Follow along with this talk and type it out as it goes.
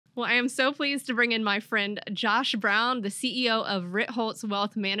Well, I am so pleased to bring in my friend Josh Brown, the CEO of Ritholtz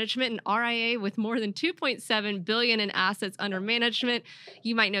Wealth Management, an RIA with more than $2.7 billion in assets under management.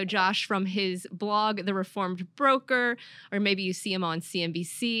 You might know Josh from his blog, The Reformed Broker, or maybe you see him on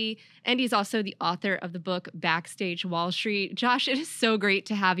CNBC. And he's also the author of the book Backstage Wall Street. Josh, it is so great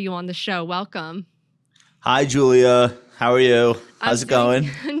to have you on the show. Welcome. Hi, Julia. How are you? How's it going?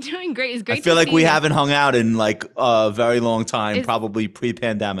 I'm doing great. It's great to see I feel like we you. haven't hung out in like a very long time, probably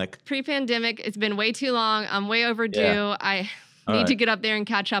pre-pandemic. Pre-pandemic, it's been way too long. I'm way overdue. Yeah. I need to get up there and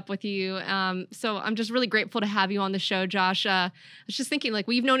catch up with you. So I'm just really grateful to have you on the show, Josh. I was just thinking, like,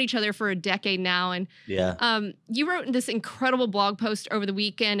 we've known each other for a decade now, and you wrote this incredible blog post over the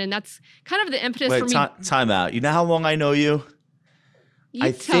weekend, and that's kind of the impetus for me. Time out. You know how long I know you?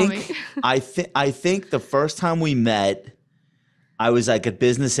 I think the first time we met, I was like at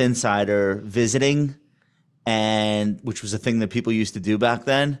Business Insider visiting, and which was a thing that people used to do back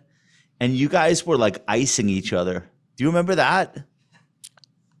then. And you guys were like icing each other. Do you remember that?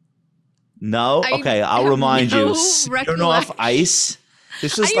 No? Okay, I'll remind you. Smearing off ice.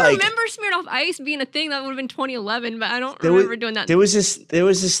 This was I remember smearing off ice being a thing. That would have been 2011, but I don't remember doing that. There was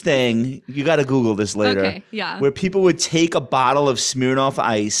this thing, you got to Google this later, where people would take a bottle of smeared off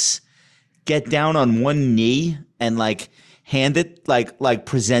ice, get down on one knee, and like hand it, like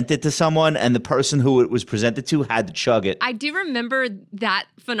present it to someone, and the person who it was presented to had to chug it. I do remember that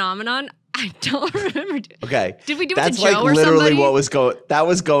phenomenon. I don't remember. Okay. Did we do it That's to Joe like or literally somebody? That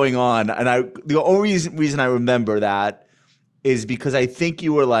was going on, and the only reason I remember that is because I think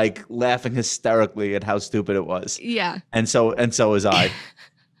you were like laughing hysterically at how stupid it was. Yeah. And so was I.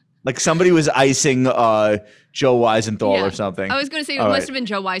 Like somebody was icing Joe Weisenthal or something. I was going to say it must have been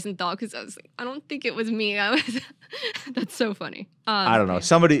Joe Weisenthal because I was like, I don't think it was me. That's so funny. I don't know.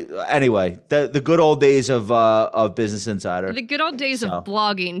 Somebody, anyway, the good old days of Business Insider. The good old days of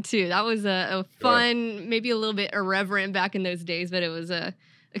blogging too. That was a fun, maybe a little bit irreverent back in those days, but it was a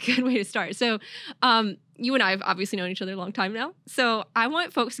good way to start. So you and I have obviously known each other a long time now. So I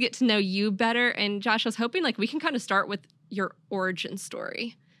want folks to get to know you better. And Josh, I was hoping like we can kind of start with your origin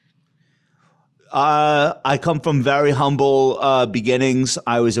story. I come from very humble beginnings.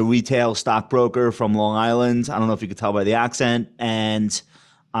 I was a retail stockbroker from Long Island. I don't know if you could tell by the accent. And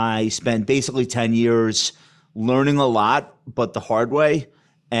I spent basically 10 years learning a lot, but the hard way.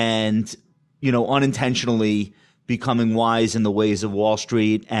 And, unintentionally becoming wise in the ways of Wall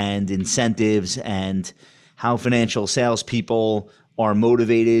Street and incentives and how financial salespeople are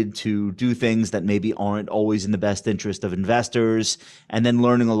motivated to do things that maybe aren't always in the best interest of investors, and then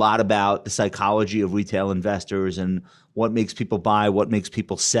learning a lot about the psychology of retail investors and what makes people buy, what makes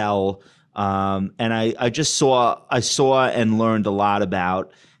people sell. And I saw and learned a lot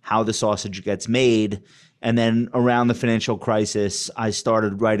about how the sausage gets made. And then around the financial crisis, I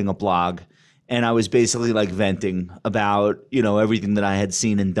started writing a blog. And I was basically like venting about, everything that I had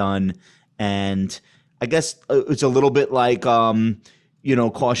seen and done. And I guess it's a little bit like,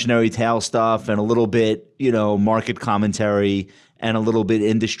 cautionary tale stuff and a little bit, market commentary and a little bit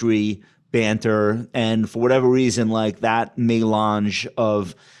industry banter. And for whatever reason, like that melange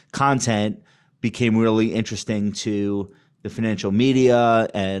of content became really interesting to the financial media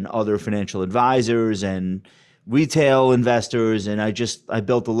and other financial advisors and retail investors, and I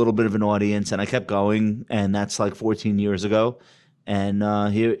built a little bit of an audience, and I kept going, and that's like 14 years ago, and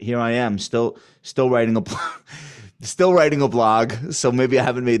here I am, still writing a blog. So maybe I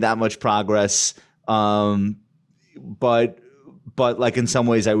haven't made that much progress, but like in some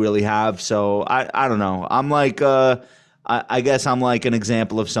ways I really have. So I don't know. I'm like I guess I'm like an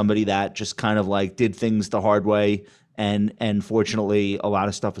example of somebody that just kind of like did things the hard way, and fortunately a lot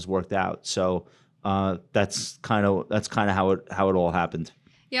of stuff has worked out. So. That's kind of how it all happened.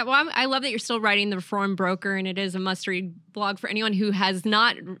 Yeah, well, I love that you're still writing The Reformed Broker, and it is a must-read blog for anyone who has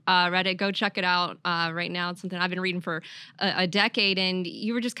not read it. Go check it out right now. It's something I've been reading for a decade, and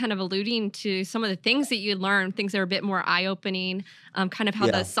you were just kind of alluding to some of the things that you learned, things that are a bit more eye-opening, kind of how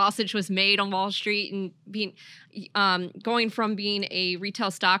the sausage was made on Wall Street, and being going from being a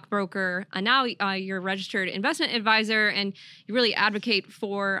retail stockbroker, and now you're a registered investment advisor, and you really advocate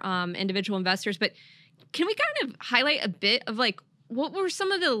for individual investors. But can we kind of highlight a bit of like, what were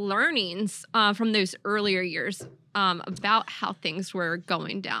some of the learnings from those earlier years about how things were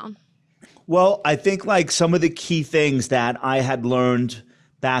going down? Well, I think like some of the key things that I had learned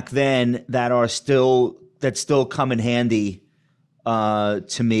back then that still come in handy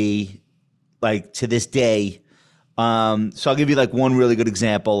to me, like to this day. So I'll give you like one really good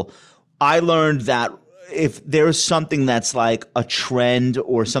example. I learned that if there's something that's like a trend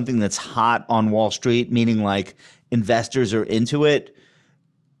or something that's hot on Wall Street, meaning like investors are into it,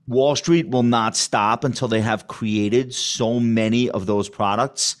 Wall Street will not stop until they have created so many of those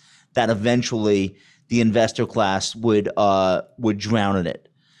products that eventually the investor class would drown in it.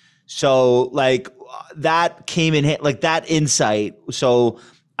 So like that came in like that insight. So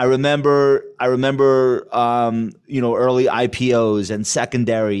I remember early IPOs and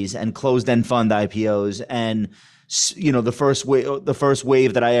secondaries and closed end fund IPOs and the first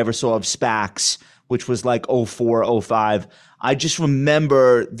wave that I ever saw of SPACs, which was like 04, 05. I just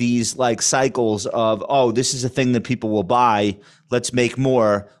remember these like cycles of, oh, this is a thing that people will buy. Let's make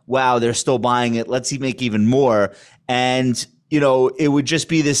more. Wow, they're still buying it. Let's make even more. And, it would just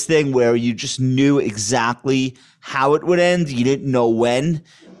be this thing where you just knew exactly how it would end. You didn't know when,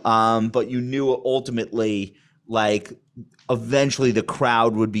 but you knew ultimately, like, eventually the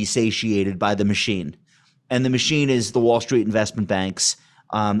crowd would be satiated by the machine. And the machine is the Wall Street investment banks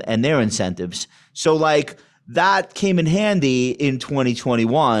and their incentives. So, like, that came in handy in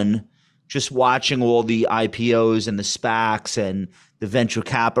 2021, just watching all the IPOs and the SPACs and the venture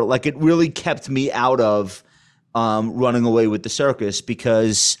capital. Like, it really kept me out of running away with the circus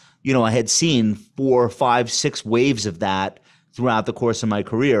because, I had seen 4, 5, 6 waves of that throughout the course of my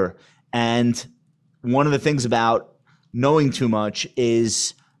career. And one of the things about knowing too much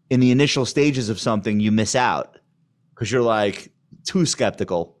is in the initial stages of something, you miss out because you're like too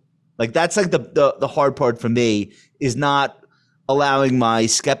skeptical. Like that's like the hard part for me is not allowing my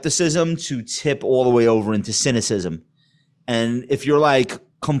skepticism to tip all the way over into cynicism. And if you're like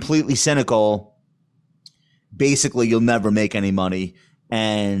completely cynical, basically you'll never make any money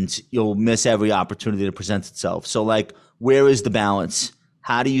and you'll miss every opportunity that presents itself. So like, where is the balance?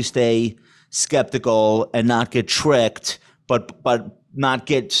 How do you stay skeptical and not get tricked, but not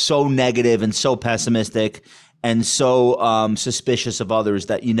get so negative and so pessimistic and so suspicious of others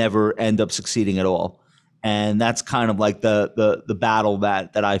that you never end up succeeding at all? And that's kind of like the battle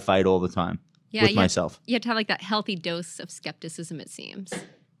that I fight all the time with myself. You have to have like that healthy dose of skepticism, it seems.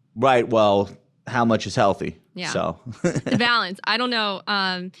 Right. Well, how much is healthy? Yeah. So the balance. I don't know.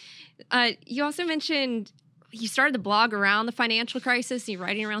 You also mentioned you started the blog around the financial crisis. You're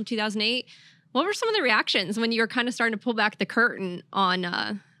writing around 2008. What were some of the reactions when you were kind of starting to pull back the curtain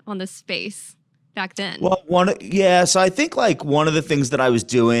on this space back then? Well, so I think like one of the things that I was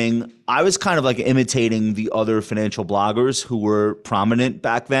doing, I was kind of like imitating the other financial bloggers who were prominent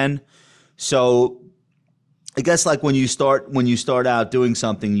back then. So I guess like when you start out doing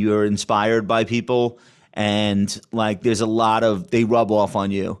something, you're inspired by people and like there's a lot of, they rub off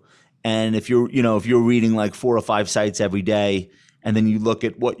on you. And if you're reading like 4 or 5 sites every day and then you look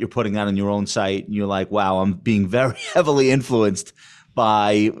at what you're putting out on your own site and you're like, wow, I'm being very heavily influenced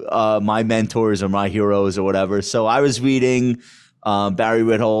by my mentors or my heroes or whatever. So I was reading Barry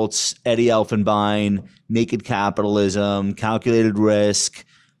Ritholtz, Eddie Elfenbein, Naked Capitalism, Calculated Risk,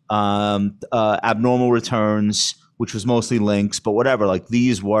 Abnormal Returns, which was mostly links, but whatever. Like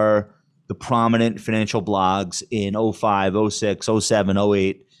these were the prominent financial blogs in 05, 06, 07,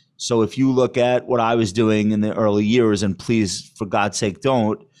 08. So if you look at what I was doing in the early years, and please, for God's sake,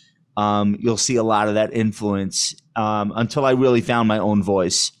 don't, you'll see a lot of that influence until I really found my own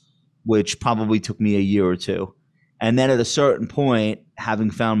voice, which probably took me a year or two. And then at a certain point, having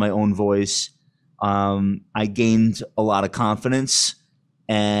found my own voice, I gained a lot of confidence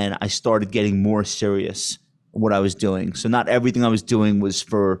and I started getting more serious in what I was doing. So not everything I was doing was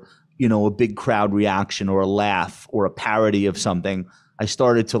for, a big crowd reaction or a laugh or a parody of something. I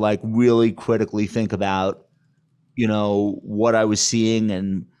started to like really critically think about, what I was seeing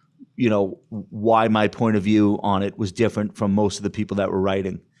and, why my point of view on it was different from most of the people that were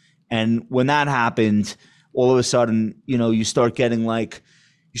writing. And when that happened, all of a sudden, you start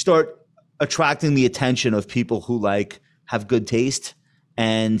attracting the attention of people who like have good taste.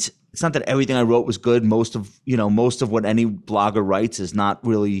 And it's not that everything I wrote was good. Most of what any blogger writes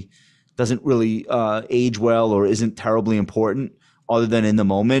doesn't really age well or isn't terribly important other than in the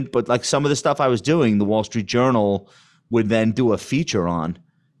moment. But like some of the stuff I was doing, the Wall Street Journal would then do a feature on,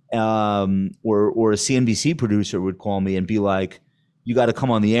 or a CNBC producer would call me and be like, you got to come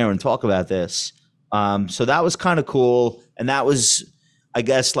on the air and talk about this. So that was kind of cool. And that was, I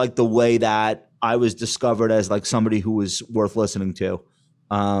guess, like the way that I was discovered as like somebody who was worth listening to.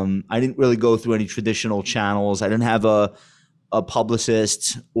 I didn't really go through any traditional channels. I didn't have a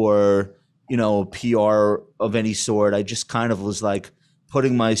publicist or, PR of any sort. I just kind of was like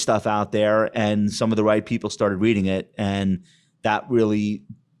putting my stuff out there and some of the right people started reading it. And that really,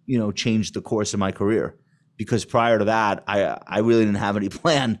 changed the course of my career, because prior to that, I really didn't have any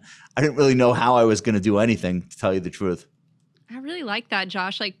plan. I didn't really know how I was going to do anything, to tell you the truth. I really like that,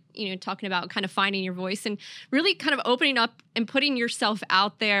 Josh. Like talking about kind of finding your voice and really kind of opening up and putting yourself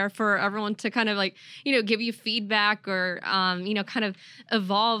out there for everyone to kind of like, give you feedback or, kind of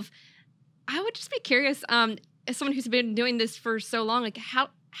evolve. I would just be curious, as someone who's been doing this for so long, like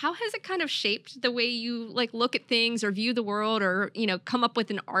how has it kind of shaped the way you like look at things or view the world or, come up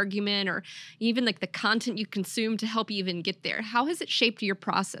with an argument or even like the content you consume to help you even get there? How has it shaped your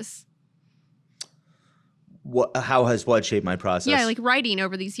process? How has what shaped my process? Yeah, like writing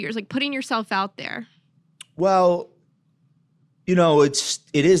over these years, like putting yourself out there. Well, it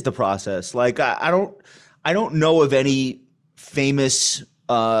is the process. Like I don't know of any famous,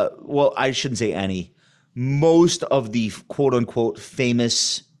 I shouldn't say any. Most of the quote unquote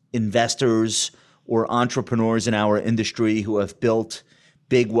famous investors or entrepreneurs in our industry who have built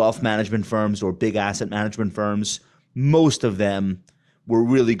big wealth management firms or big asset management firms, most of them were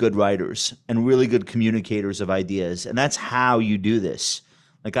really good writers and really good communicators of ideas. And that's how you do this.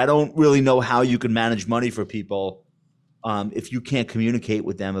 Like, I don't really know how you can manage money for people if you can't communicate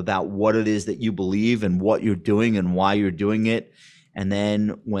with them about what it is that you believe and what you're doing and why you're doing it. And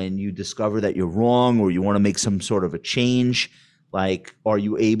then when you discover that you're wrong or you want to make some sort of a change, like, are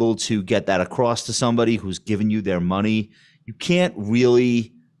you able to get that across to somebody who's giving you their money? You can't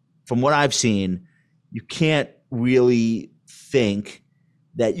really, from what I've seen, you can't really think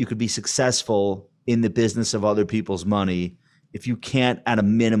that you could be successful in the business of other people's money if you can't, at a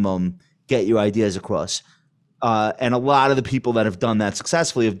minimum, get your ideas across. And a lot of the people that have done that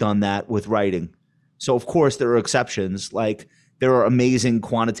successfully have done that with writing. So, of course, there are exceptions. Like, there are amazing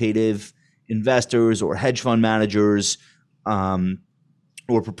quantitative investors or hedge fund managers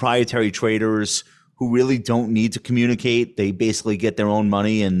or proprietary traders who really don't need to communicate. They basically get their own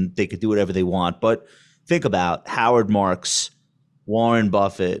money and they could do whatever they want. But think about Howard Marks, Warren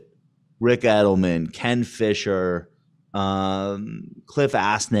Buffett, Rick Edelman, Ken Fisher, Cliff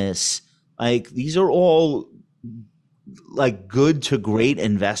Asness. Like, these are all like good to great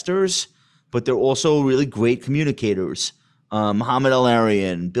investors, but they're also really great communicators. Muhammad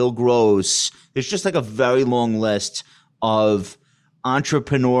El-Arian, Bill Gross. There's just like a very long list of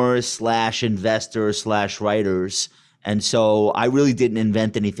entrepreneurs / investors / writers. And so I really didn't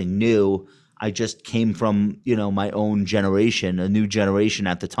invent anything new. I just came from, my own generation, a new generation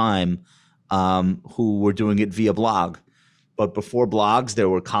at the time, who were doing it via blog. But before blogs, there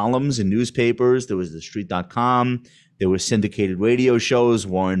were columns in newspapers. There was TheStreet.com. There were syndicated radio shows.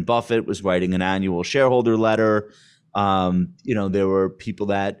 Warren Buffett was writing an annual shareholder letter. There were people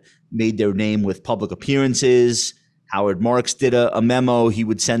that made their name with public appearances. Howard Marks did a memo. He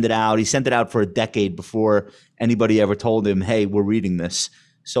would send it out. He sent it out for a decade before anybody ever told him, hey, we're reading this.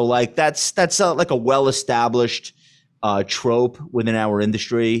 So like that's like a well-established trope within our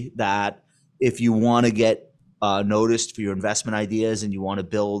industry that if you want to get noticed for your investment ideas and you want to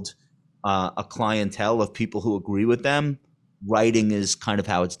build a clientele of people who agree with them, writing is kind of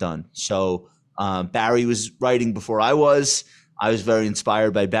how it's done. So Barry was writing before I was. I was very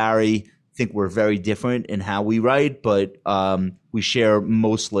inspired by Barry. I think we're very different in how we write, but we share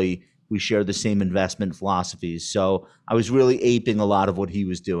the same investment philosophies. So I was really aping a lot of what he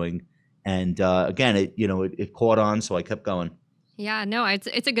was doing. And again, it caught on, so I kept going. Yeah, no,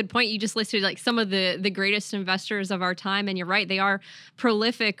 it's a good point. You just listed like some of the greatest investors of our time. And you're right, they are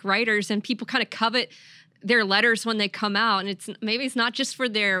prolific writers and people kind of covet their letters when they come out. And it's not just for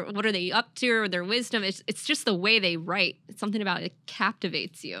their, what are they up to or their wisdom. It's just the way they write. It's something about it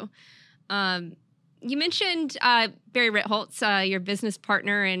captivates you. You mentioned Barry Ritholtz, your business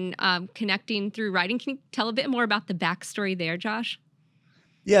partner, and connecting through writing. Can you tell a bit more about the backstory there, Josh?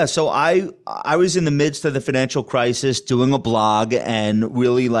 Yeah, so I was in the midst of the financial crisis doing a blog and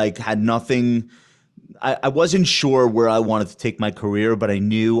really had nothing. I wasn't sure where I wanted to take my career, but I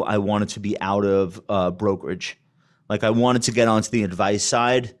knew I wanted to be out of brokerage. I wanted to get onto the advice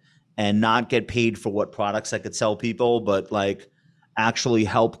side and not get paid for what products I could sell people, but actually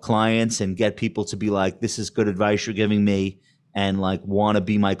help clients and get people to be like, this is good advice you're giving me, and want to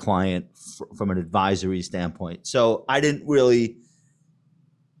be my client from an advisory standpoint. So I didn't know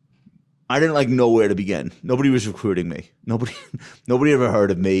where to begin. Nobody was recruiting me. Nobody ever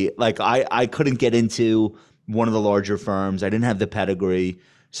heard of me. I couldn't get into one of the larger firms. I didn't have the pedigree.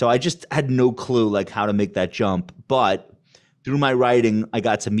 So I just had no clue how to make that jump. But through my writing, I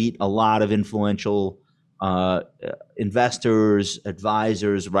got to meet a lot of influential investors,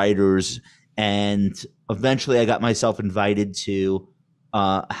 advisors, writers, and eventually I got myself invited to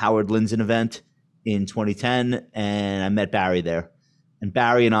a Howard Lindzen event in 2010, and I met Barry there. And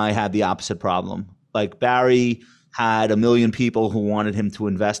Barry and I had the opposite problem. Barry had 1 million people who wanted him to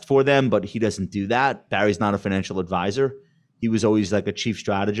invest for them, but he doesn't do that. Barry's not a financial advisor. he was always like a chief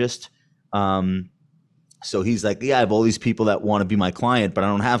strategist. So he's like, yeah, I have all these people that want to be my client, but I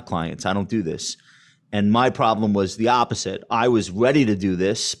don't have clients. I don't do this. And my problem was the opposite. I was ready to do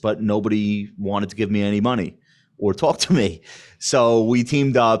this, but nobody wanted to give me any money or talk to me. So we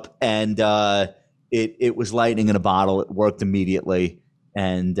teamed up, and it was lightning in a bottle. It worked immediately.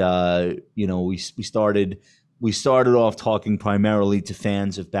 And we started off talking primarily to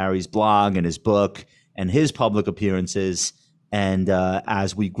fans of Barry's blog and his book and his public appearances. And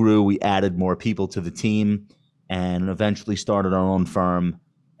as we grew, we added more people to the team and eventually started our own firm.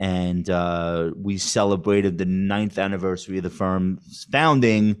 And we celebrated the 9th anniversary of the firm's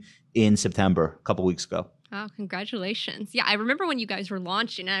founding in September, a couple weeks ago. Oh, congratulations. Yeah, I remember when you guys were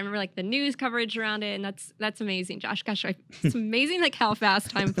launching, and I remember like the news coverage around it, and that's amazing, Josh. Gosh, it's amazing like how fast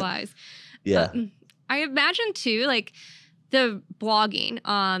time flies. Yeah. I imagine too, like the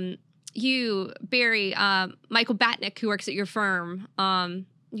blogging, you, Barry, Michael Batnick, who works at your firm,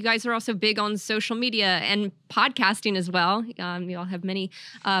 you guys are also big on social media and podcasting as well. You all have many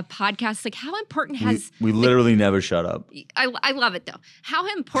podcasts. Like, how important has we literally never shut up. I love it though. How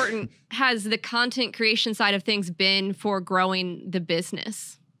important has the content creation side of things been for growing the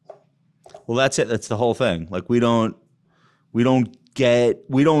business? Well, that's it. That's the whole thing. Like, we don't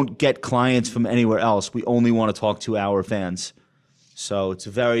get clients from anywhere else. We only want to talk to our fans. So it's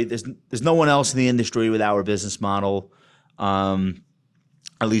there's no one else in the industry with our business model.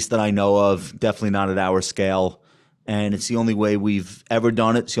 At least that I know of, definitely not at our scale. And it's the only way we've ever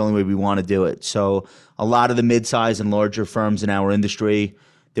done it. It's the only way we want to do it. So a lot of the mid-size and larger firms in our industry,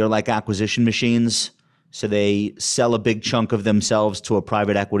 they're like acquisition machines. So they sell a big chunk of themselves to a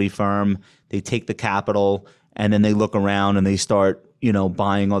private equity firm. They take the capital, and then they look around and they start,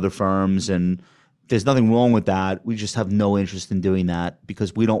 buying other firms. And there's nothing wrong with that. We just have no interest in doing that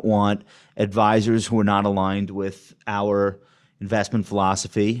because we don't want advisors who are not aligned with our investment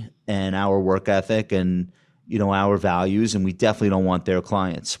philosophy and our work ethic and, our values. And we definitely don't want their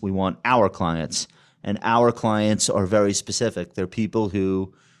clients. We want our clients. And our clients are very specific. They're people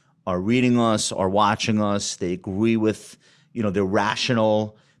who are reading us, are watching us. They agree with, they're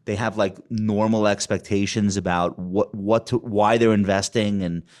rational. They have like normal expectations about why they're investing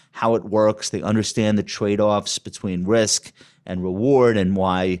and how it works. They understand the trade-offs between risk and reward and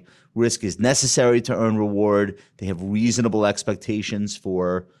why risk is necessary to earn reward. They have reasonable expectations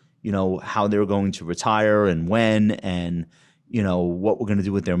for, how they're going to retire and when and, what we're going to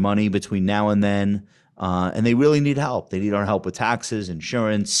do with their money between now and then. And they really need help. They need our help with taxes,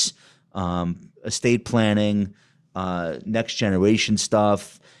 insurance, estate planning, next generation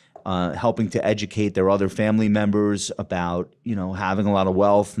stuff, helping to educate their other family members about, having a lot of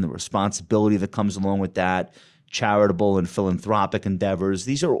wealth and the responsibility that comes along with that. Charitable and philanthropic endeavors.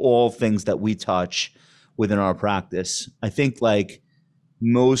 These are all things that we touch within our practice. I think like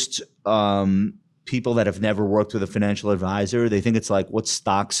most people that have never worked with a financial advisor, they think it's like, what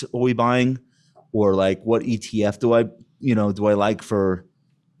stocks are we buying? Or like, what ETF do I like for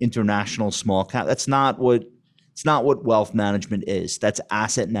international small cap? It's not what wealth management is. That's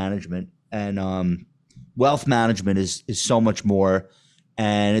asset management. And wealth management is so much more.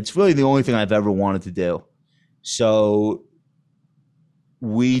 And it's really the only thing I've ever wanted to do. So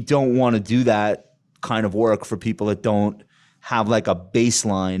we don't want to do that kind of work for people that don't have like a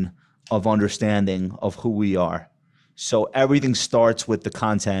baseline of understanding of who we are. So everything starts with the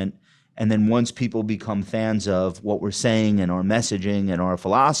content. And then once people become fans of what we're saying and our messaging and our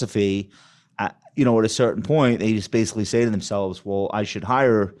philosophy, at a certain point, they just basically say to themselves, well, I should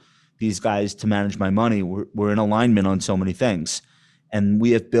hire these guys to manage my money. We're in alignment on so many things. And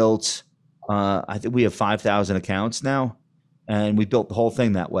we have built... I think we have 5,000 accounts now, and we built the whole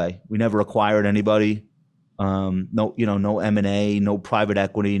thing that way. We never acquired anybody. No M&A, no private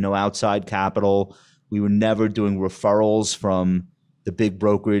equity, no outside capital. We were never doing referrals from the big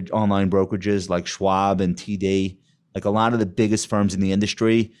online brokerages like Schwab and TD. Like a lot of the biggest firms in the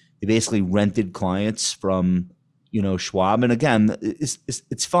industry, they basically rented clients from, Schwab. And again,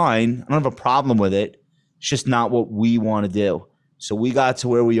 it's fine. I don't have a problem with it. It's just not what we want to do. So we got to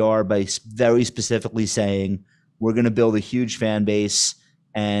where we are by very specifically saying we're going to build a huge fan base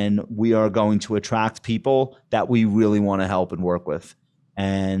and we are going to attract people that we really want to help and work with.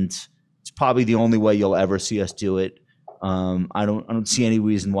 And it's probably the only way you'll ever see us do it. I don't see any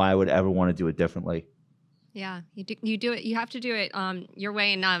reason why I would ever want to do it differently. Yeah, you do it. You have to do it your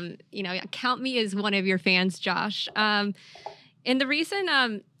way. And, count me as one of your fans, Josh. And the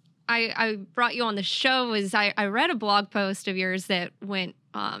reason I brought you on the show is I read a blog post of yours that went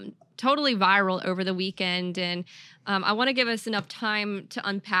totally viral over the weekend. And I want to give us enough time to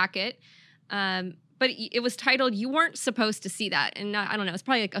unpack it. but it was titled "You Weren't Supposed to See That," and I don't know, it's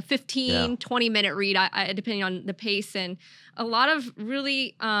probably like a 15, 20-minute read, depending on the pace, and a lot of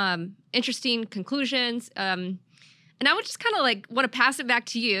really interesting conclusions. And I would just kind of like want to pass it back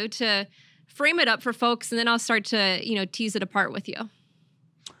to you to frame it up for folks, and then I'll start to tease it apart with you.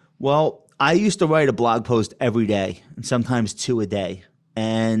 Well, I used to write a blog post every day, and sometimes 2 a day,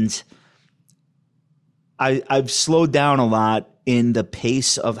 and I've slowed down a lot in the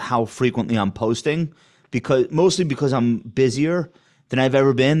pace of how frequently I'm posting, mostly because I'm busier than I've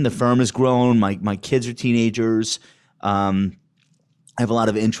ever been. The firm has grown. My kids are teenagers. I have a lot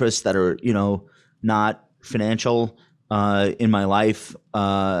of interests that are, not financial in my life.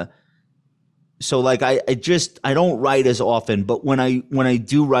 So like I don't write as often, but when I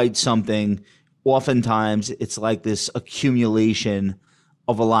do write something, oftentimes it's like this accumulation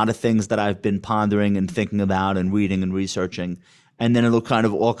of a lot of things that I've been pondering and thinking about and reading and researching, and then it'll kind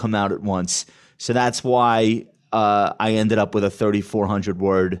of all come out at once. So that's why I ended up with a 3,400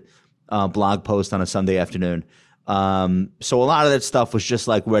 word blog post on a Sunday afternoon. So a lot of that stuff was just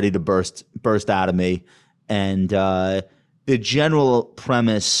like ready to burst out of me. And the general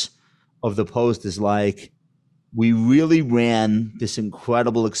premise of the post is like, we really ran this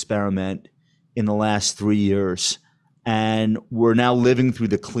incredible experiment in the last 3 years, and we're now living through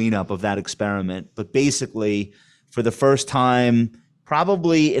the cleanup of that experiment. But basically, for the first time,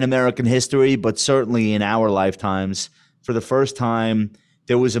 probably in American history, but certainly in our lifetimes, for the first time,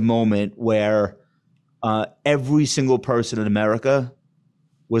 there was a moment where every single person in America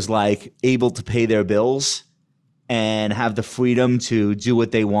was like able to pay their bills and have the freedom to do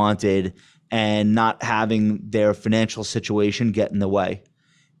what they wanted and not having their financial situation get in the way.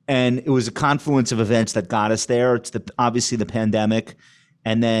 And it was a confluence of events that got us there. It's obviously the pandemic,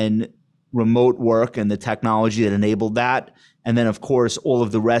 and then remote work and the technology that enabled that. And then, of course, all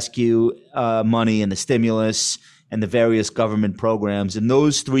of the rescue money and the stimulus and the various government programs. And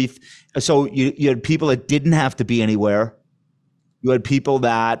those three, so you had people that didn't have to be anywhere. You had people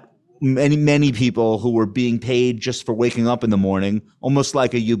that, many people who were being paid just for waking up in the morning, almost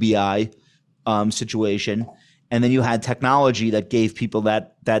like a UBI situation. And then you had technology that gave people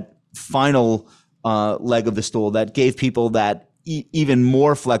that final leg of the stool, that gave people that even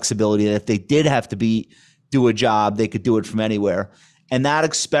more flexibility, that if they did have to do a job, they could do it from anywhere. And that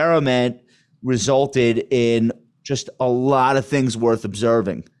experiment resulted in just a lot of things worth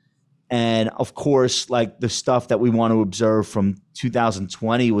observing. And of course, like the stuff that we want to observe from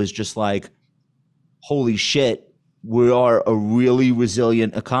 2020 was just like, holy shit, we are a really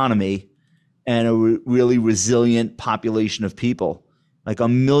resilient economy and a really resilient population of people. Like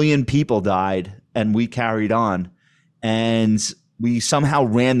 1 million people died and we carried on. And we somehow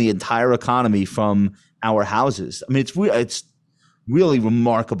ran the entire economy from our houses. I mean, it's really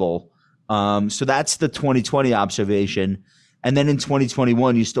remarkable. So that's the 2020 observation. And then in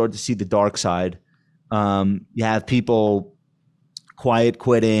 2021, you start to see the dark side. You have people quiet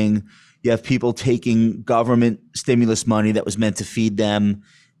quitting. You have people taking government stimulus money that was meant to feed them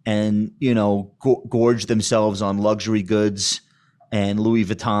and, gorge themselves on luxury goods and Louis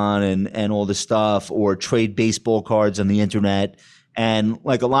Vuitton and all this stuff, or trade baseball cards on the internet. And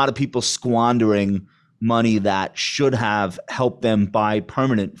like a lot of people squandering money that should have helped them buy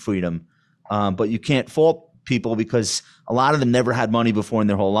permanent freedom. But you can't fault people because a lot of them never had money before in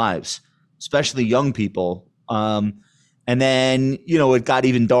their whole lives, especially young people. And then, it got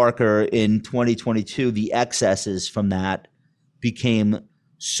even darker in 2022. The excesses from that became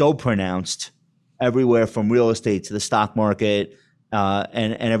so pronounced everywhere, from real estate to the stock market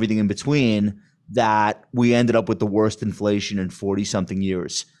and everything in between, that we ended up with the worst inflation in 40-something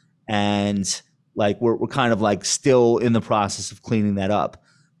years. And like we're kind of like still in the process of cleaning that up.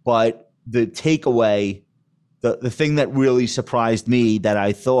 But the takeaway, the thing that really surprised me, that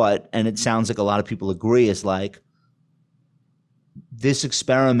I thought, and it sounds like a lot of people agree, is like, this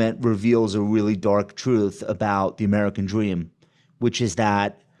experiment reveals a really dark truth about the American dream, which is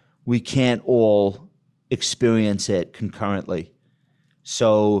that we can't all experience it concurrently.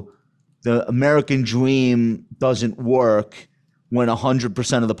 So the American dream doesn't work when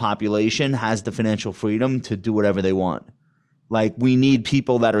 100% of the population has the financial freedom to do whatever they want. Like, we need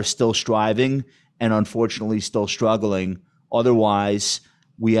people that are still striving and unfortunately still struggling. Otherwise,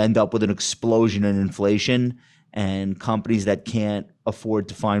 we end up with an explosion in inflation and companies that can't afford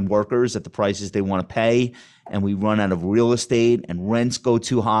to find workers at the prices they want to pay. And we run out of real estate and rents go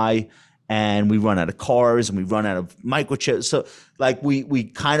too high. And we run out of cars and we run out of microchips. So like we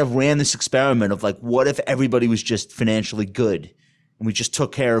kind of ran this experiment of like, what if everybody was just financially good and we just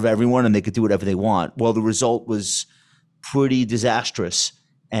took care of everyone and they could do whatever they want? Well, the result was pretty disastrous.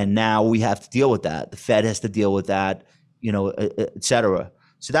 And now we have to deal with that. The Fed has to deal with that, et cetera.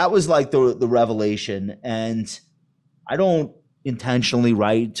 So that was like the revelation. And I don't intentionally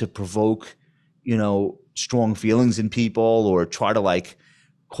write to provoke, strong feelings in people or try to like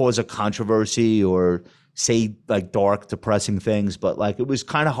cause a controversy or say like dark, depressing things. But like it was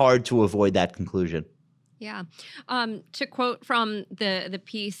kind of hard to avoid that conclusion. Yeah. To quote from the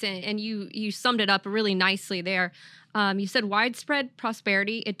piece, and you summed it up really nicely there. You said widespread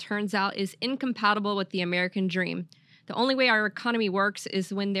prosperity, it turns out, is incompatible with the American dream. The only way our economy works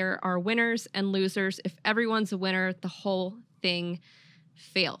is when there are winners and losers. If everyone's a winner, the whole thing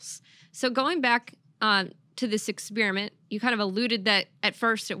fails. So going back to this experiment, you kind of alluded that at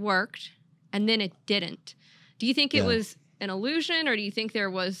first it worked and then it didn't. Do you think it was an illusion, or do you think there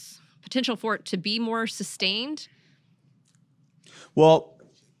was potential for it to be more sustained? Well,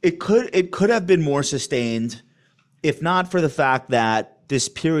 it could have been more sustained if not for the fact that this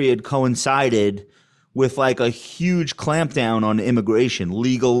period coincided with like a huge clampdown on immigration,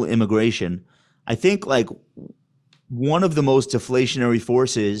 legal immigration. I think like one of the most deflationary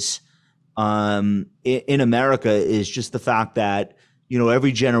forces in America is just the fact that,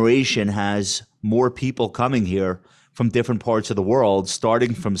 every generation has more people coming here from different parts of the world,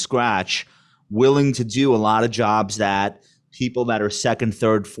 starting from scratch, willing to do a lot of jobs that people that are second,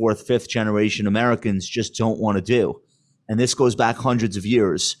 third, fourth, fifth generation Americans just don't want to do. And this goes back hundreds of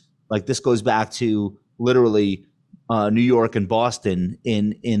years. Like this goes back to literally New York and Boston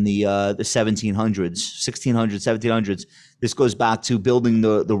in the 1700s, 1600s, 1700s. This goes back to building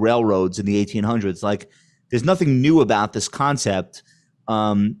the railroads in the 1800s. Like there's nothing new about this concept.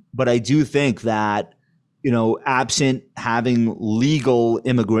 But I do think that, absent having legal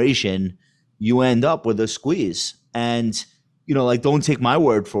immigration, you end up with a squeeze. And, like, don't take my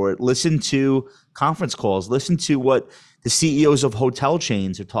word for it. Listen to conference calls. Listen to what the CEOs of hotel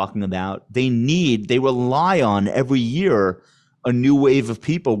chains are talking about. They rely on every year a new wave of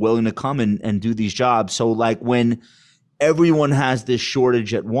people willing to come and do these jobs. So like when everyone has this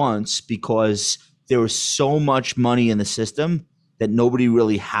shortage at once because there is so much money in the system that nobody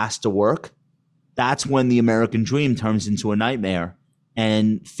really has to work, that's when the American dream turns into a nightmare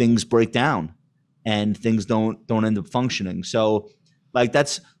and things break down and things don't end up functioning. So like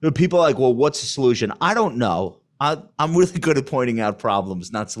people are like, well, what's the solution? I don't know. I'm really good at pointing out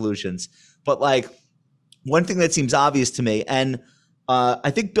problems, not solutions. But like one thing that seems obvious to me, and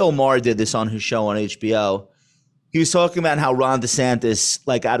I think Bill Maher did this on his show on HBO. He was talking about how Ron DeSantis,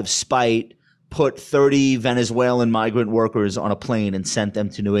 like out of spite, put 30 Venezuelan migrant workers on a plane and sent them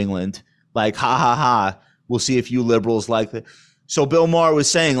to New England. Like, ha, ha, ha, we'll see if you liberals like it. So Bill Maher was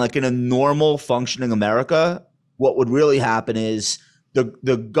saying, like, in a normal functioning America, what would really happen is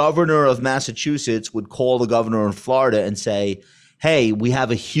the governor of Massachusetts would call the governor of Florida and say, hey, we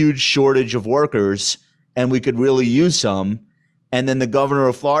have a huge shortage of workers and we could really use some. And then the governor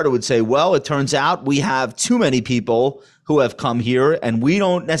of Florida would say, well, it turns out we have too many people who have come here and we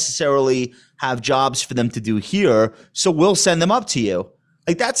don't necessarily have jobs for them to do here. So we'll send them up to you.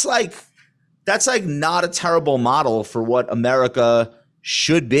 That's like not a terrible model for what America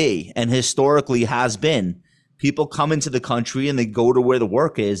should be and historically has been. People come into the country and they go to where the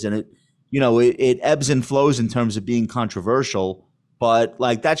work is, and it ebbs and flows in terms of being controversial. But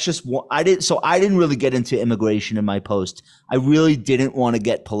like that's just I didn't really get into immigration in my post. I really didn't want to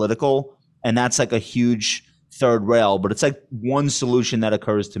get political, and that's like a huge third rail. But it's like one solution that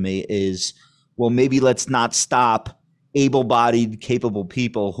occurs to me is, well, maybe let's not stop able-bodied, capable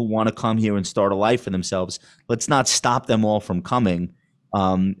people who want to come here and start a life for themselves. Let's not stop them all from coming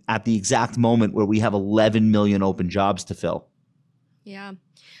at the exact moment where we have 11 million open jobs to fill. Yeah.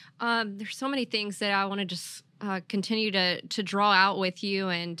 There's so many things that I want to just continue to draw out with you.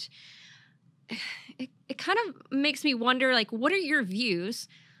 And it kind of makes me wonder, like, what are your views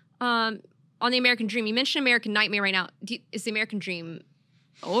on the American dream? You mentioned American nightmare right now. Is the American dream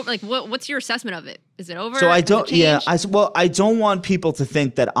over? Like, what's your assessment of it? Is it over? So I don't. Yeah. I don't want people to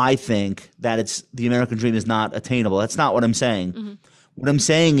think that I think that it's the American dream is not attainable. That's not what I'm saying. Mm-hmm. What I'm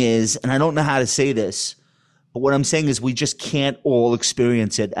saying is, and I don't know how to say this, but what I'm saying is we just can't all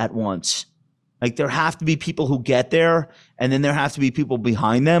experience it at once. Like there have to be people who get there, and then there have to be people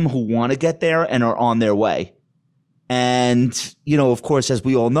behind them who want to get there and are on their way. And, of course, as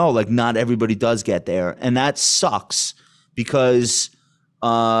we all know, like not everybody does get there. And that sucks because,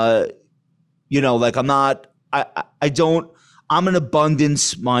 like I'm an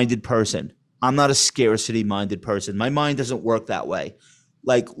abundance-minded person. I'm not a scarcity-minded person. My mind doesn't work that way.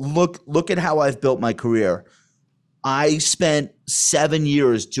 Like, look at how I've built my career. I spent 7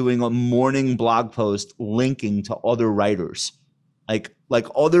 years doing a morning blog post linking to other writers. like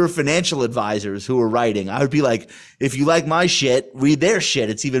other financial advisors who were writing. I would be like, if you like my shit, read their shit.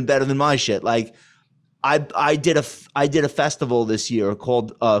 It's even better than my shit. Like I did a festival this year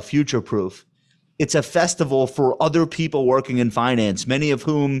called Future Proof. It's a festival for other people working in finance, many of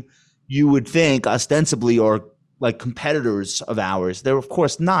whom you would think ostensibly are like competitors of ours. They're of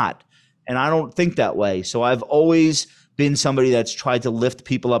course not. And I don't think that way. So I've always been somebody that's tried to lift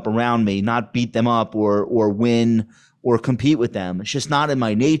people up around me, not beat them up or win or compete with them. It's just not in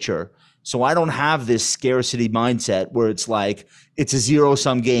my nature. So I don't have this scarcity mindset where it's like it's a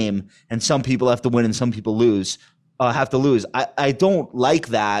zero-sum game and some people have to win and some people have to lose. I don't like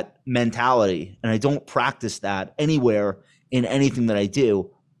that mentality, and I don't practice that anywhere in anything that I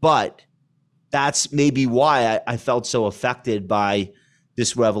do. But that's maybe why I felt so affected by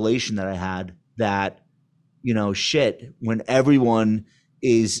this revelation that I had that, you know, shit, when everyone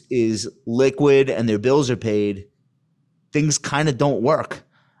is liquid and their bills are paid, things kind of don't work,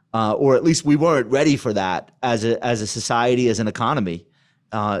 or at least we weren't ready for that as a society, as an economy.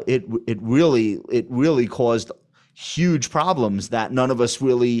 It really caused huge problems that none of us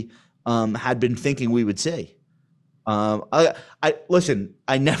really had been thinking we would see. Listen,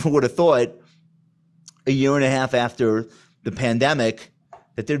 I never would have thought a year and a half after the pandemic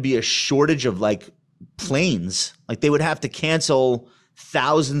that there'd be a shortage of like planes. Like they would have to cancel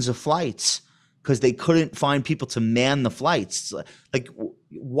thousands of flights because they couldn't find people to man the flights. Like,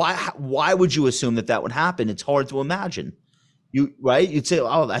 why would you assume that would happen? It's hard to imagine. Right? You'd say,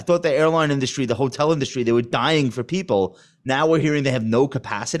 oh, I thought the airline industry, the hotel industry, they were dying for people. Now we're hearing they have no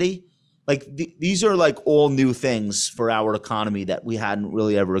capacity. Like these are like all new things for our economy that we hadn't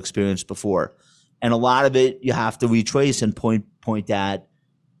really ever experienced before. And a lot of it you have to retrace and point at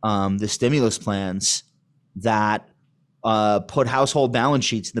the stimulus plans that put household balance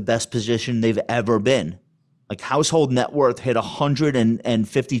sheets in the best position they've ever been. Like household net worth hit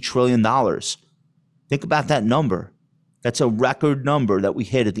 $150 trillion. Think about that number. That's a record number that we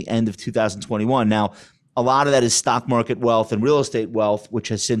hit at the end of 2021. Now, a lot of that is stock market wealth and real estate wealth, which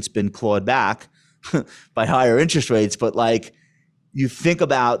has since been clawed back by higher interest rates. But like, you think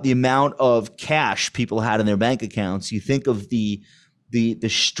about the amount of cash people had in their bank accounts. You think of the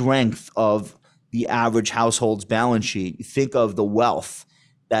strength of the average household's balance sheet. You think of the wealth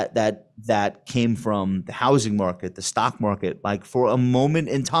that came from the housing market, the stock market. Like for a moment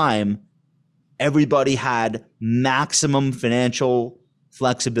in time, everybody had maximum financial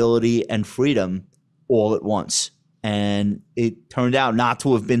flexibility and freedom all at once. And it turned out not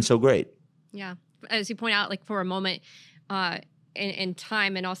to have been so great. Yeah. As you point out, like for a moment in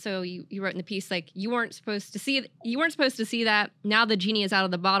time, and also you wrote in the piece, like you weren't supposed to see that. Now the genie is out of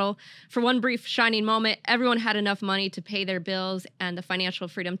the bottle. For one brief shining moment, everyone had enough money to pay their bills and the financial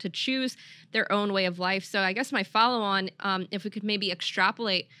freedom to choose their own way of life. So I guess my follow on, if we could maybe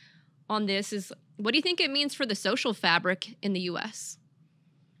extrapolate on this, is what do you think it means for the social fabric in the U.S.?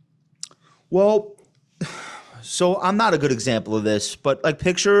 Well, so I'm not a good example of this, but like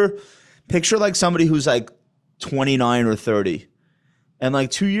picture like somebody who's like 29 or 30. And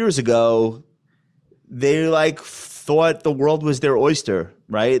like 2 years ago, they like thought the world was their oyster,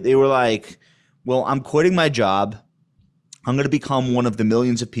 right? They were like, well, I'm quitting my job. I'm going to become one of the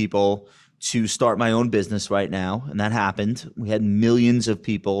millions of people to start my own business right now. And that happened. We had millions of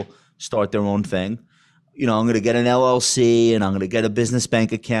people start their own thing. You know, I'm going to get an LLC and I'm going to get a business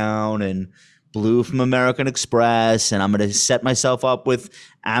bank account and Blue from American Express. And I'm going to set myself up with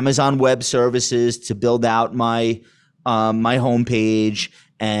Amazon Web Services to build out my homepage.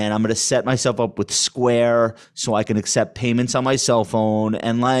 And I'm going to set myself up with Square so I can accept payments on my cell phone.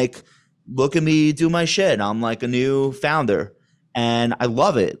 And like, look at me do my shit. I'm like a new founder and I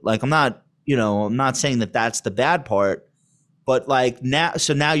love it. Like, I'm not saying that that's the bad part. But like now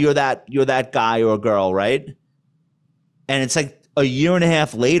you're that guy or girl, right? And it's like a year and a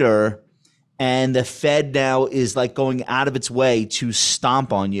half later, and the Fed now is like going out of its way to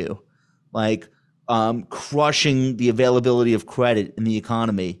stomp on you, like crushing the availability of credit in the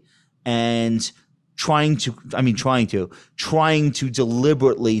economy, and trying to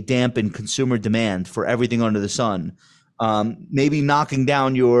deliberately dampen consumer demand for everything under the sun. Maybe knocking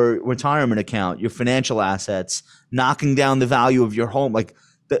down your retirement account, your financial assets, knocking down the value of your home.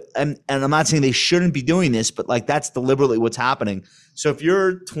 And I'm not saying they shouldn't be doing this, but like that's deliberately what's happening. So if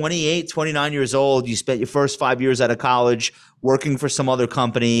you're 28, 29 years old, you spent your first 5 years out of college working for some other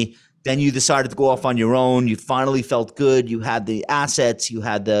company, then you decided to go off on your own. You finally felt good. You had the assets. You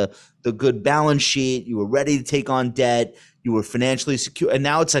had the good balance sheet. You were ready to take on debt. You were financially secure. And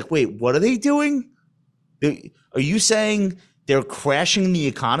now it's like, wait, what are they doing? Are you saying they're crashing the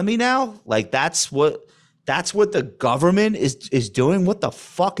economy now? Like that's what That's what the government is doing? What the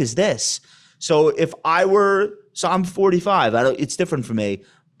fuck is this? So if I were, so I'm 45, it's different for me.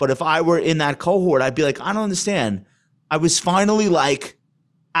 But if I were in that cohort, I'd be like, I don't understand. I was finally like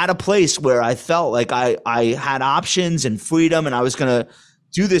at a place where I felt like I had options and freedom and I was going to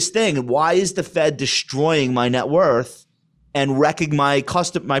do this thing. And why is the Fed destroying my net worth and wrecking my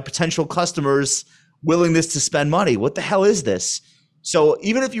potential customers' willingness to spend money? What the hell is this? So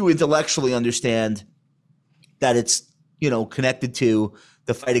even if you intellectually understand that it's, connected to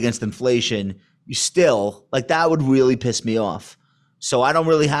the fight against inflation, you still, like, that would really piss me off. So I don't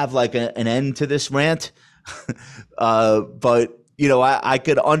really have like an end to this rant. But, I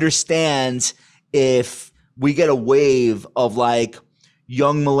could understand if we get a wave of like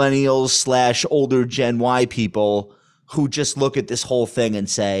young millennials / older Gen Y people who just look at this whole thing and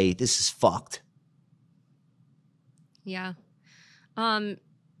say, this is fucked. Yeah. You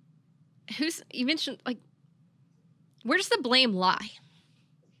mentioned, like, where does the blame lie?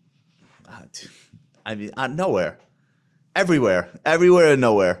 I mean, nowhere. Everywhere and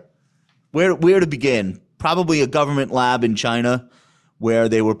nowhere. Where to begin? Probably a government lab in China where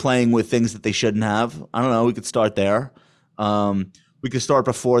they were playing with things that they shouldn't have. I don't know. We could start there. We could start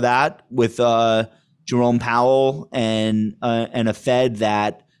before that with Jerome Powell and a Fed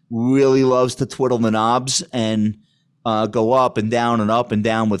that really loves to twiddle the knobs and go up and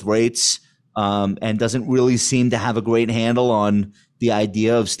down with rates, and doesn't really seem to have a great handle on the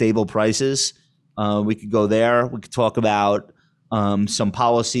idea of stable prices. We could go there. We could talk about some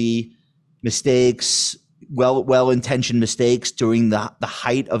policy mistakes, well-intentioned mistakes during the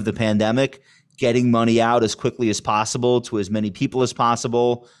height of the pandemic, getting money out as quickly as possible to as many people as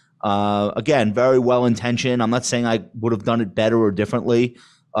possible. Again, very well-intentioned. I'm not saying I would have done it better or differently,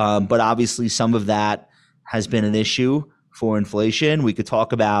 but obviously some of that has been an issue for inflation. We could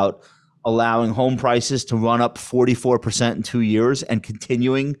talk about allowing home prices to run up 44% in 2 years and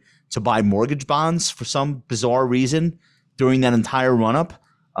continuing to buy mortgage bonds for some bizarre reason during that entire run-up.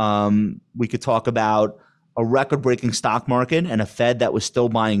 We could talk about a record-breaking stock market and a Fed that was still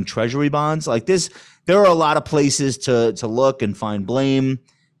buying treasury bonds. Like this, there are a lot of places to look and find blame,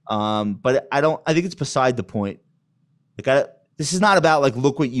 but I think it's beside the point. This is not about like,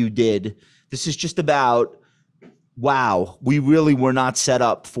 look what you did. This is just about, wow, we really were not set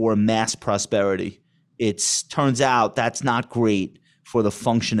up for mass prosperity. It turns out that's not great for the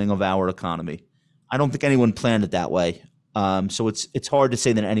functioning of our economy. I don't think anyone planned it that way. So it's hard to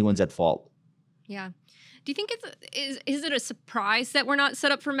say that anyone's at fault. Yeah. Do you think is it a surprise that we're not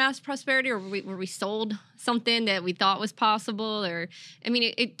set up for mass prosperity, or were we sold something that we thought was possible? Or, I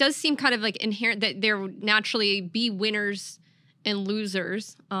mean, it does seem kind of like inherent that there would naturally be winners and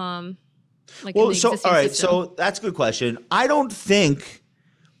losers. All right. System. So that's a good question. I don't think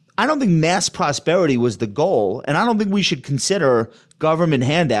mass prosperity was the goal, and I don't think we should consider government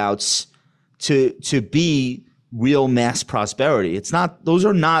handouts to be real mass prosperity. It's not; those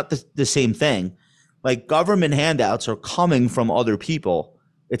are not the same thing. Like, government handouts are coming from other people.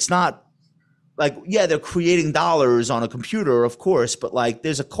 It's not like, yeah, they're creating dollars on a computer, of course, but like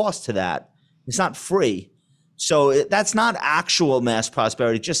there's a cost to that. It's not free. So that's not actual mass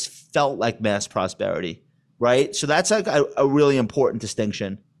prosperity. It just felt like mass prosperity, right? So that's like a really important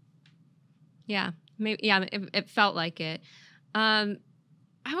distinction. Yeah, maybe. Yeah, it felt like it. I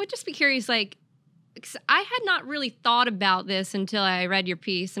would just be curious, like, 'cause I had not really thought about this until I read your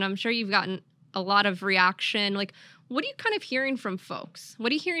piece, and I'm sure you've gotten a lot of reaction. Like, what are you kind of hearing from folks?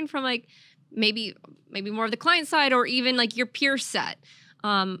 What are you hearing from, like, maybe more of the client side, or even like your peer set,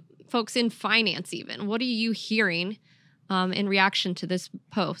 folks in finance even? What are you hearing in reaction to this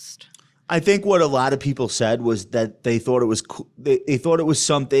post? I think what a lot of people said was that they thought it was they thought it was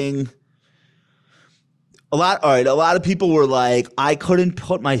something. A lot of people were like, I couldn't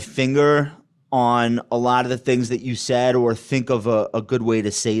put my finger on a lot of the things that you said or think of a good way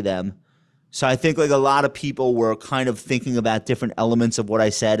to say them. So I think like a lot of people were kind of thinking about different elements of what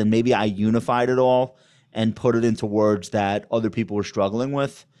I said, and maybe I unified it all and put it into words that other people were struggling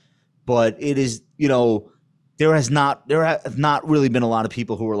with. But it is, there have not really been a lot of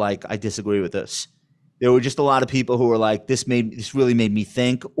people who were like, I disagree with this. There were just a lot of people who were like, this really made me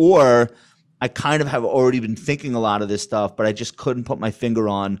think, or I kind of have already been thinking a lot of this stuff, but I just couldn't put my finger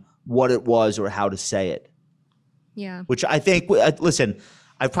on what it was or how to say it. Yeah. Which I think, listen,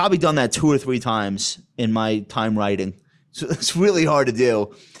 I've probably done that 2 or 3 times in my time writing. So it's really hard to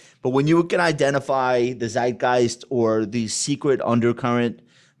do. But when you can identify the zeitgeist or the secret undercurrent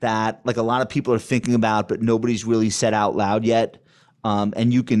that like a lot of people are thinking about, but nobody's really said out loud yet,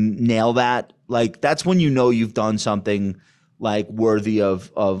 and you can nail that, like that's when you know you've done something like worthy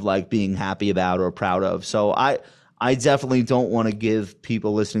of like being happy about or proud of. So I definitely don't want to give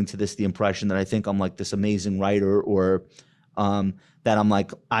people listening to this the impression that I think I'm like this amazing writer or that I'm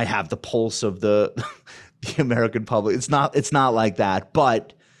like I have the pulse of the the American public. It's not like that.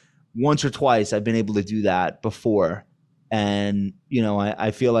 But once or twice I've been able to do that before. And, you know,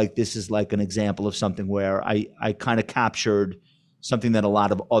 I feel like this is like an example of something where I kind of captured something that a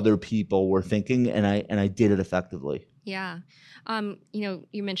lot of other people were thinking, and I did it effectively. Yeah. You know,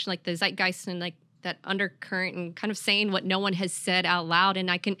 you mentioned like the zeitgeist and like that undercurrent and kind of saying what no one has said out loud.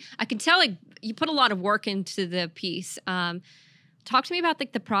 And I can tell like you put a lot of work into the piece. Talk to me about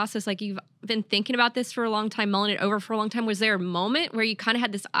like the process. Like you've been thinking about this for a long time, mulling it over for a long time. Was there a moment where you kind of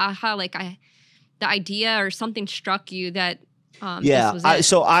had this aha, like the idea or something struck you that yeah, this was it?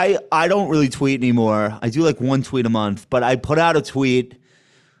 So I don't really tweet anymore. I do like one tweet a month, but I put out a tweet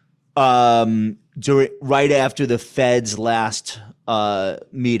right after the Fed's last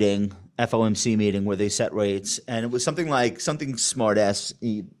meeting, FOMC meeting, where they set rates, and it was something smart ass,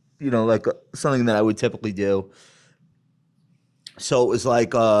 you know, like something that I would typically do. So it was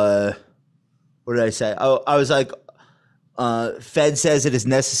like, what did I say? I was like, Fed says it is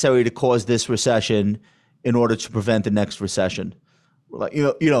necessary to cause this recession in order to prevent the next recession. Like,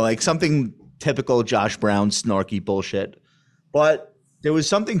 you know, like something typical Josh Brown snarky bullshit. But there was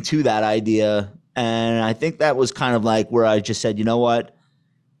something to that idea. And I think that was kind of like where I just said, you know what?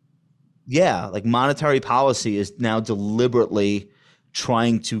 Yeah, like monetary policy is now deliberately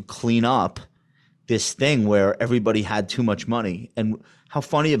trying to clean up this thing where everybody had too much money. And how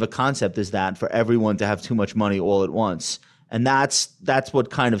funny of a concept is that for everyone to have too much money all at once? And that's what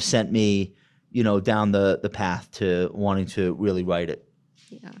kind of sent me, you know, down the path to wanting to really write it.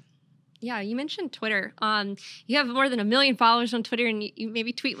 Yeah. Yeah, you mentioned Twitter. You have more than 1 million followers on Twitter, and you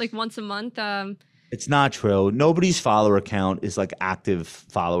maybe tweet like once a month. It's not true. Nobody's follower account is like active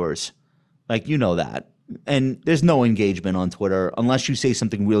followers. Like, you know that. And there's no engagement on Twitter unless you say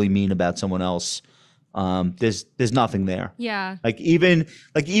something really mean about someone else. There's nothing there. Yeah. Even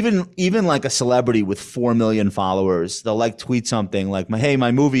like a celebrity with 4 million followers, they'll like tweet something like, hey,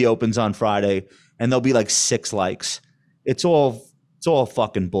 my movie opens on Friday, and there'll be like 6 likes. It's all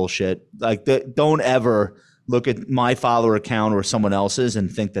fucking bullshit. Like, don't ever look at my follower account or someone else's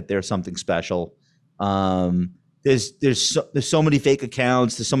and think that they're something special. There's so many fake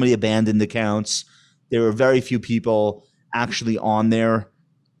accounts. There's so many abandoned accounts. There are very few people actually on there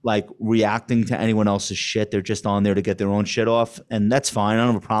like reacting to anyone else's shit. They're just on there to get their own shit off, and that's fine. I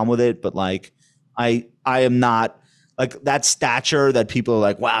don't have a problem with it. But like, I am not like that stature that people are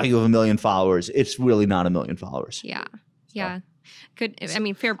like, wow, you have 1 million followers. It's really not 1 million followers. Yeah. Yeah. Good. I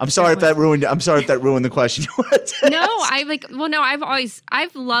mean, fair. I'm sorry if that ruined the question you wanted to No, ask.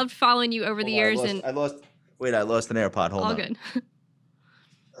 I've loved following you over the years. I lost an AirPod. Hold on. All good.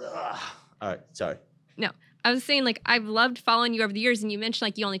 All right. Sorry. No, I was saying like I've loved following you over the years, and you mentioned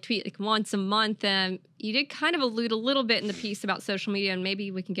like you only tweet like once a month. You did kind of allude a little bit in the piece about social media, and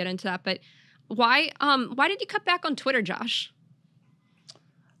maybe we can get into that. But why did you cut back on Twitter, Josh?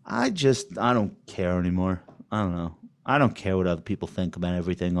 I don't care anymore. I don't know. I don't care what other people think about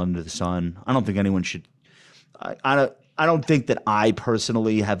everything under the sun. I don't think anyone should. I don't think that I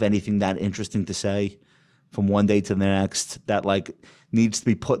personally have anything that interesting to say from one day to the next that like needs to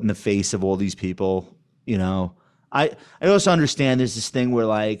be put in the face of all these people. You know, I also understand there's this thing where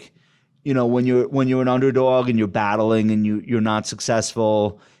like, you know, when you're an underdog and you're battling and you're not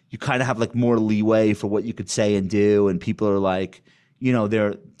successful, you kind of have like more leeway for what you could say and do, and people are like, you know,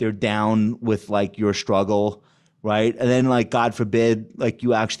 they're down with like your struggle. Right. And then like, God forbid, like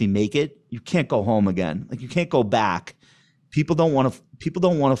you actually make it, you can't go home again. Like you can't go back. People don't want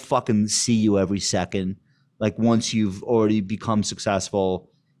to fucking see you every second. Like once you've already become successful.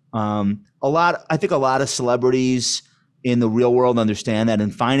 I think a lot of celebrities in the real world understand that.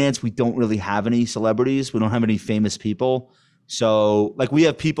 In finance, we don't really have any celebrities. We don't have any famous people. So like we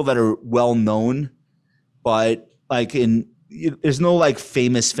have people that are well known, but like there's no like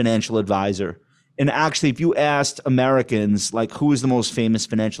famous financial advisor. And actually, if you asked Americans, like, who is the most famous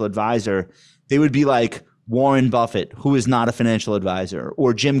financial advisor, they would be like Warren Buffett, who is not a financial advisor,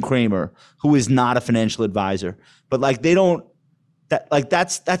 or Jim Cramer, who is not a financial advisor. But like, that's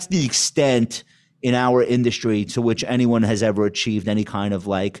the extent in our industry to which anyone has ever achieved any kind of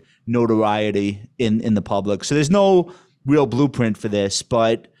like notoriety in the public. So there's no real blueprint for this.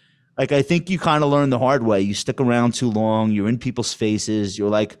 But like, I think you kind of learn the hard way. You stick around too long. You're in people's faces. You're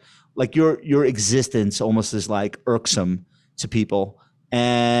like your existence almost is like irksome to people.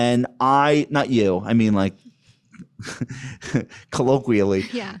 And not you, I mean like colloquially.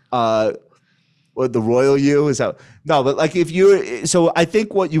 Yeah. What, the royal you is that? No, but like if you, so I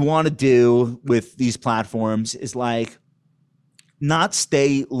think what you want to do with these platforms is like not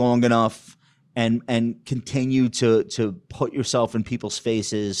stay long enough and continue to put yourself in people's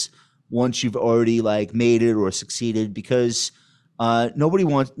faces once you've already like made it or succeeded, because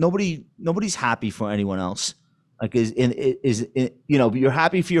nobody's happy for anyone else. Like you know, you're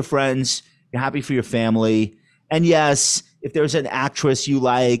happy for your friends, you're happy for your family. And yes, if there's an actress you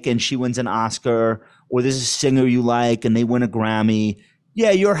like and she wins an Oscar, or there's a singer you like and they win a Grammy,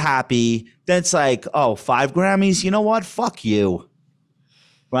 yeah, you're happy. Then it's like, oh, 5 Grammys? You know what? Fuck you.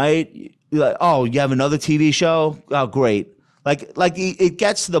 Right? You're like, oh, you have another TV show? Oh, great. Like it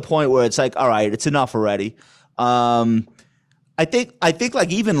gets to the point where it's like, all right, it's enough already. I think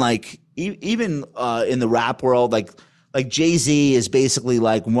like even in the rap world, like Jay-Z is basically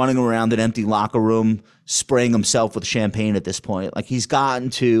like running around an empty locker room spraying himself with champagne at this point. Like he's gotten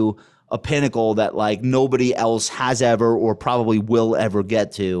to a pinnacle that like nobody else has ever or probably will ever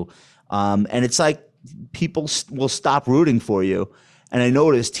get to. And it's like people will stop rooting for you. And I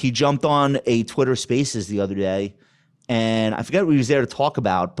noticed he jumped on a Twitter Spaces the other day, and I forget what he was there to talk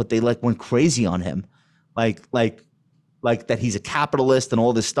about, but they like went crazy on him. Like that he's a capitalist and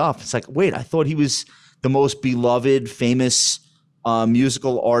all this stuff. It's like, wait, I thought he was the most beloved, famous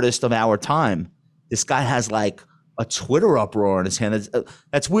musical artist of our time. This guy has like a Twitter uproar in his hand.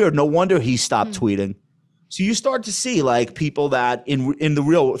 That's weird. No wonder he stopped tweeting. So you start to see like people that in the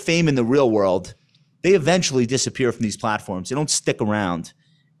real fame in the real world, they eventually disappear from these platforms. They don't stick around.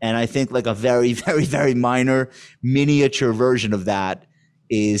 And I think like a very, very, very minor miniature version of that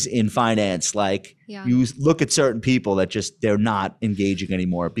is in finance. Like you look at certain people that just, they're not engaging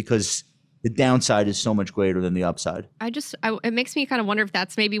anymore because the downside is so much greater than the upside. It makes me kind of wonder if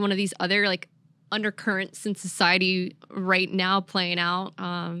that's maybe one of these other like undercurrents in society right now playing out.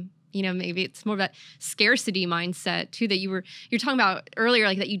 You know, maybe it's more of that scarcity mindset too that you're talking about earlier,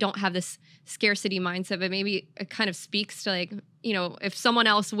 like that you don't have this scarcity mindset, but maybe it kind of speaks to like, you know, if someone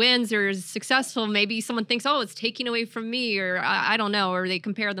else wins or is successful, maybe someone thinks, oh, it's taking away from me, or I don't know, or they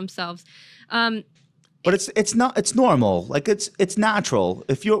compare themselves. But it's normal. Like it's natural.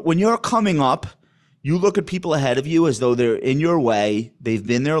 When you're coming up, you look at people ahead of you as though they're in your way. They've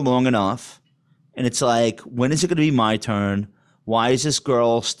been there long enough. And it's like, when is it going to be my turn? Why is this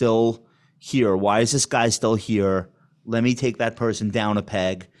girl still here? Why is this guy still here? Let me take that person down a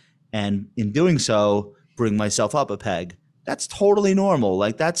peg. And in doing so, bring myself up a peg. That's totally normal.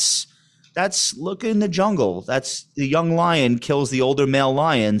 Like that's look in the jungle. That's the young lion kills the older male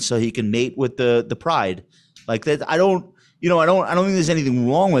lion so he can mate with the pride. Like that. I don't think there's anything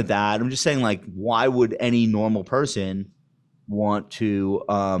wrong with that. I'm just saying, like, why would any normal person want to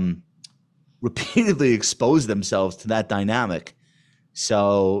repeatedly expose themselves to that dynamic?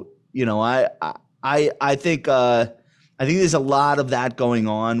 So, you know, I think there's a lot of that going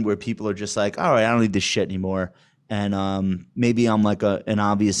on where people are just like, all right, I don't need this shit anymore. And maybe I'm like an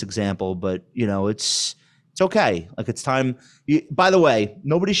obvious example, but you know, it's okay. Like it's time. By the way,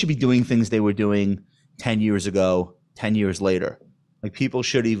 nobody should be doing things they were doing 10 years ago, 10 years later. Like people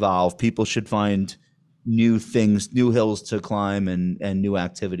should evolve. People should find new things, new hills to climb and new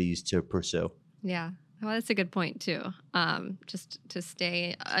activities to pursue. Yeah. Well, that's a good point too. Just to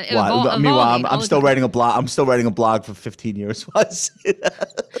stay. Meanwhile, I'm still writing a blog. I'm still writing a blog for 15 years. Yeah,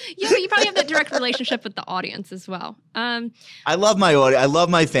 but you probably have that direct relationship with the audience as well. I love my audience. I love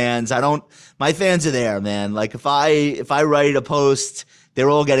my fans. My fans are there, man. Like if I write a post, they're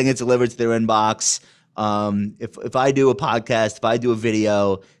all getting it delivered to their inbox. If I do a podcast, if I do a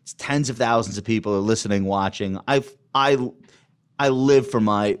video, it's tens of thousands of people are listening, watching. I live for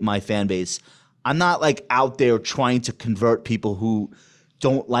my fan base. I'm not like out there trying to convert people who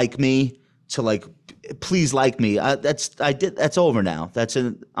don't like me to like, please like me. That's over now.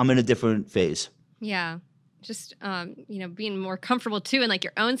 I'm in a different phase. Yeah. Just, being more comfortable too in like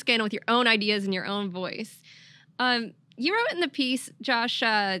your own skin with your own ideas and your own voice. You wrote in the piece, Josh,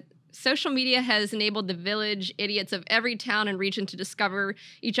 social media has enabled the village idiots of every town and region to discover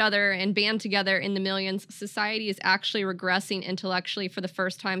each other and band together in the millions. Society is actually regressing intellectually for the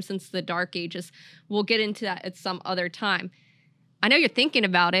first time since the Dark Ages. We'll get into that at some other time. I know you're thinking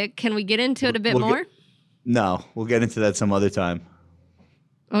about it. Can we get into it a bit more? No, we'll get into that some other time.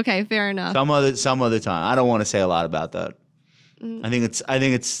 Okay, fair enough. Some other time. I don't want to say a lot about that. I think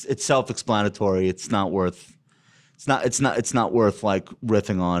it's self-explanatory. It's not worth like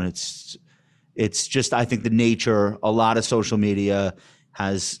riffing on. It's just, I think the nature, a lot of social media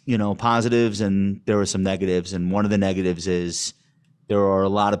has, positives and there are some negatives. And one of the negatives is there are a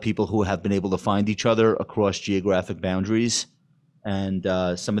lot of people who have been able to find each other across geographic boundaries. And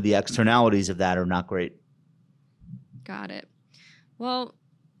some of the externalities of that are not great. Got it. Well,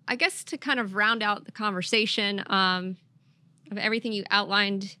 I guess to kind of round out the conversation of everything you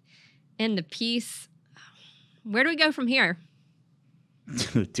outlined in the piece, where do we go from here?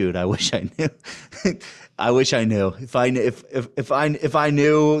 Dude, I wish I knew. I wish I knew. If I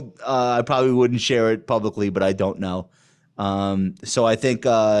knew, I probably wouldn't share it publicly, but I don't know. So I think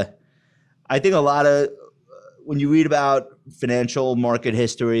a lot of when you read about financial market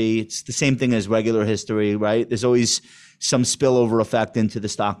history, it's the same thing as regular history, right? There's always some spillover effect into the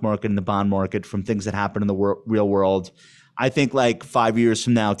stock market and the bond market from things that happen in the real world. I think like 5 years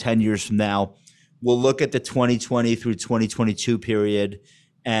from now, 10 years from now, we'll look at the 2020 through 2022 period,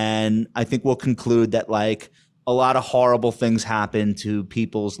 and I think we'll conclude that like a lot of horrible things happened to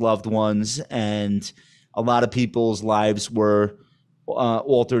people's loved ones, and a lot of people's lives were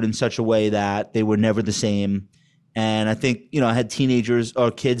altered in such a way that they were never the same. And I think, I had teenagers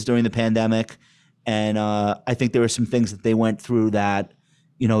or kids during the pandemic, and I think there were some things that they went through that,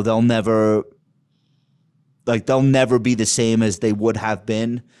 they'll never be the same as they would have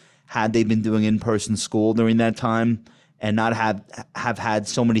been had they been doing in-person school during that time, and not have had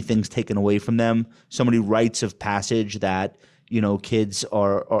so many things taken away from them, so many rites of passage that kids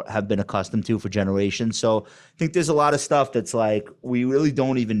are have been accustomed to for generations. So I think there's a lot of stuff that's like we really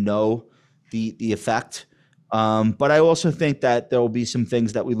don't even know the effect. But I also think that there will be some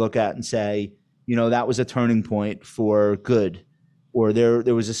things that we look at and say, that was a turning point for good, or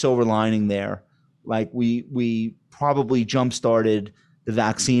there was a silver lining there. Like we probably jump-started the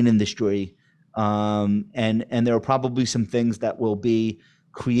vaccine industry, and there are probably some things that will be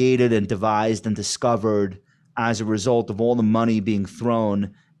created and devised and discovered as a result of all the money being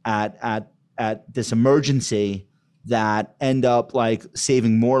thrown at this emergency that end up like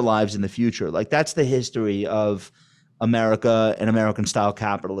saving more lives in the future. Like that's the history of America and American style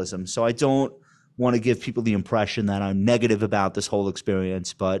capitalism. So I don't want to give people the impression that I'm negative about this whole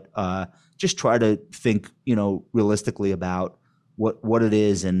experience, but just try to think, realistically about what it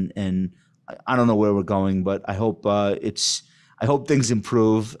is. And I don't know where we're going, but I hope I hope things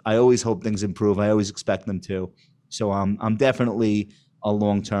improve. I always hope things improve. I always expect them to. So I'm definitely a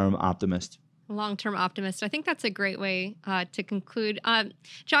long-term optimist. Long-term optimist. I think that's a great way to conclude.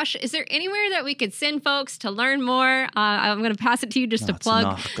 Josh, is there anywhere that we could send folks to learn more? I'm going to pass it to you just to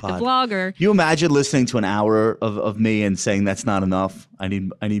plug the blog. Or you imagine listening to an hour of me and saying that's not enough? I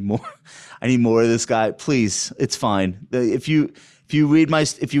need more. I need more of this guy. Please, it's fine. If you read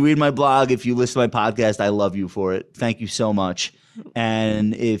my blog, if you listen to my podcast, I love you for it. Thank you so much.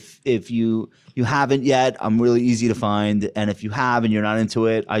 And if you haven't yet, I'm really easy to find. And if you have and you're not into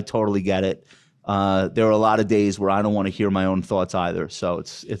it, I totally get it. There are a lot of days where I don't want to hear my own thoughts either. So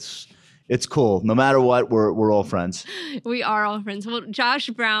it's cool. No matter what, we're all friends. We are all friends. Well, Josh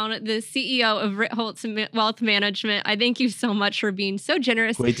Brown, the CEO of Ritholtz Wealth Management, I thank you so much for being so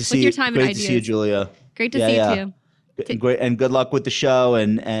generous with your time and ideas. Great to see you, Julia. Great to see you too. Great, and good luck with the show.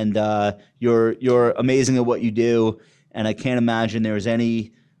 And you're amazing at what you do. And I can't imagine there's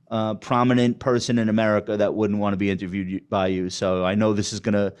any prominent person in America that wouldn't want to be interviewed by you. So I know this is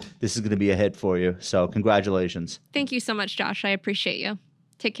gonna be a hit for you. So congratulations. Thank you so much, Josh. I appreciate you.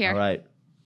 Take care. All right.